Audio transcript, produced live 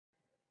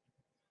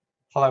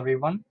Hello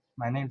everyone,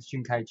 my name is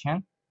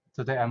Chang.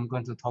 Today I'm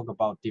going to talk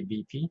about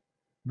DeepVP,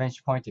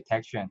 vanishing point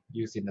detection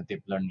used in the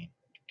deep learning.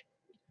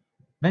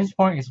 Vanishing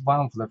point is one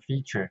of the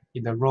features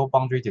in the role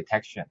boundary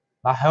detection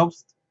that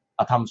helps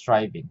autonomous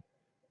driving.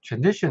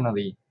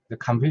 Traditionally, the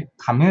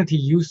community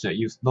user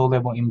use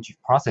low-level image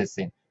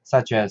processing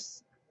such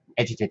as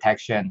edge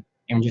detection,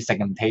 image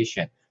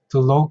segmentation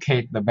to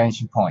locate the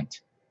vanishing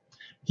point.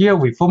 Here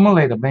we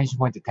formulate the vanishing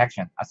point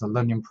detection as a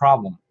learning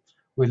problem.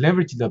 We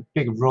leverage the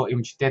big raw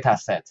image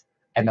dataset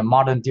and the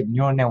modern deep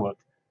neural network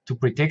to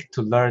predict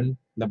to learn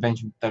the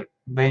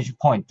vanishing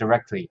point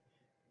directly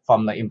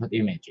from the input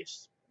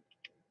images.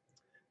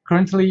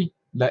 Currently,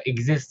 the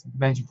existing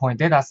vanishing point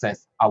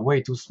datasets are way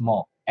too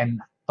small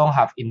and don't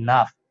have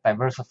enough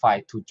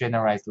diversified to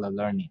generate the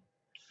learning.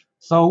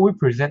 So we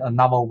present a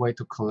novel way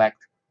to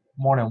collect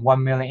more than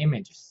 1 million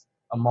images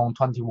among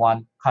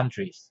 21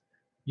 countries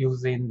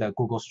using the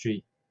Google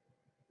Street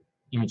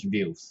image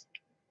views.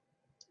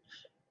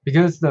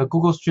 Because the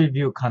Google Street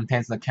View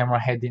contains the camera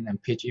heading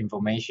and pitch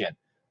information,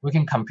 we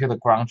can compute the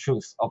ground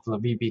truth of the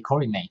VP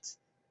coordinates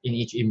in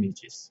each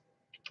images.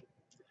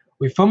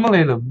 We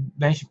formulate the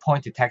vanishing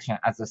point detection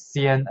as a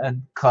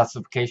CNN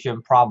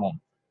classification problem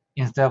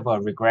instead of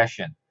a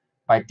regression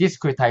by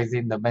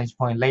discretizing the vanishing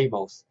point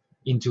labels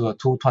into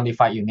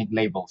 225 unique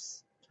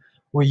labels.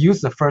 We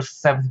use the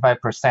first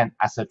 75%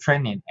 as a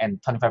training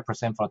and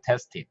 25% for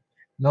testing.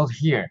 Note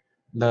here,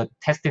 the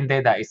testing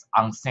data is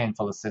unseen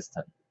for the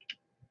system.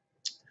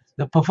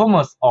 The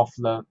performance of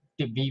the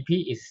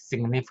DeepVP is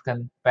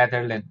significantly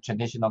better than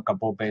traditional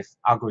Gabor-based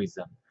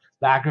algorithm.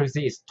 The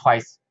accuracy is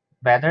twice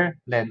better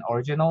than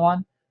original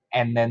one,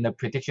 and then the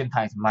prediction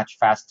time is much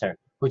faster,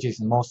 which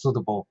is more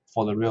suitable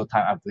for the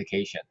real-time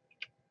application.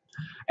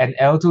 And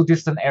L2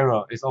 distant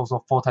error is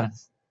also 4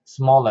 times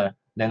smaller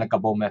than the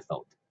Gabor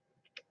method.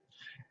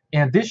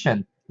 In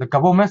addition, the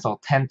Gabor method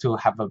tends to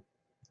have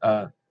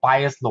a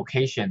biased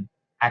location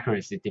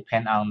accuracy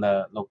depend on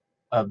the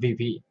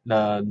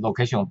the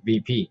location of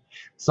VP.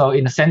 So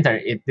in the center,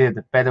 it did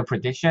better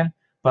prediction,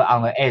 but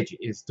on the edge,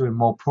 it's doing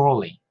more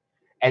poorly.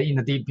 And in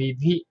the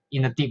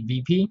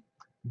DeepVP,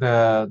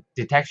 the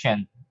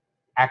detection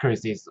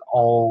accuracy is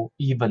all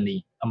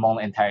evenly among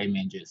the entire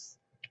images.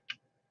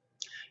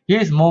 Here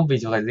is more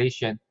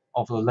visualization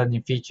of the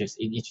learning features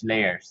in each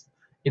layers.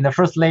 In the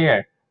first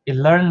layer, it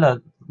learned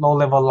the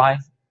low-level line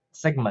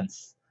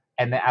segments,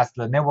 and then as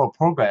the network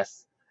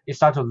progresses, it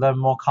starts to learn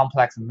more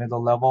complex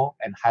middle-level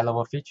and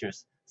high-level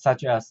features,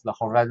 such as the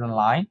horizon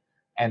line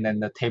and then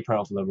the taper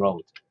of the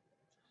road.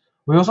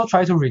 We also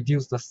try to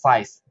reduce the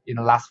size in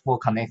the last 4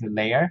 connected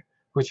layer,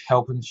 which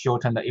helps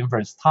shorten the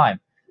inference time.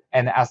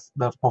 And as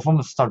the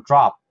performance starts to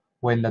drop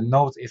when the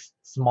node is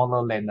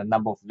smaller than the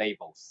number of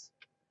labels.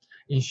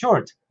 In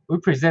short, we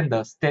present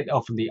the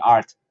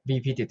state-of-the-art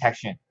VP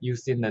detection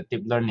using the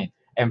deep learning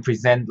and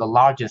present the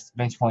largest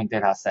vanishing point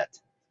data set.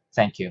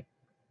 Thank you.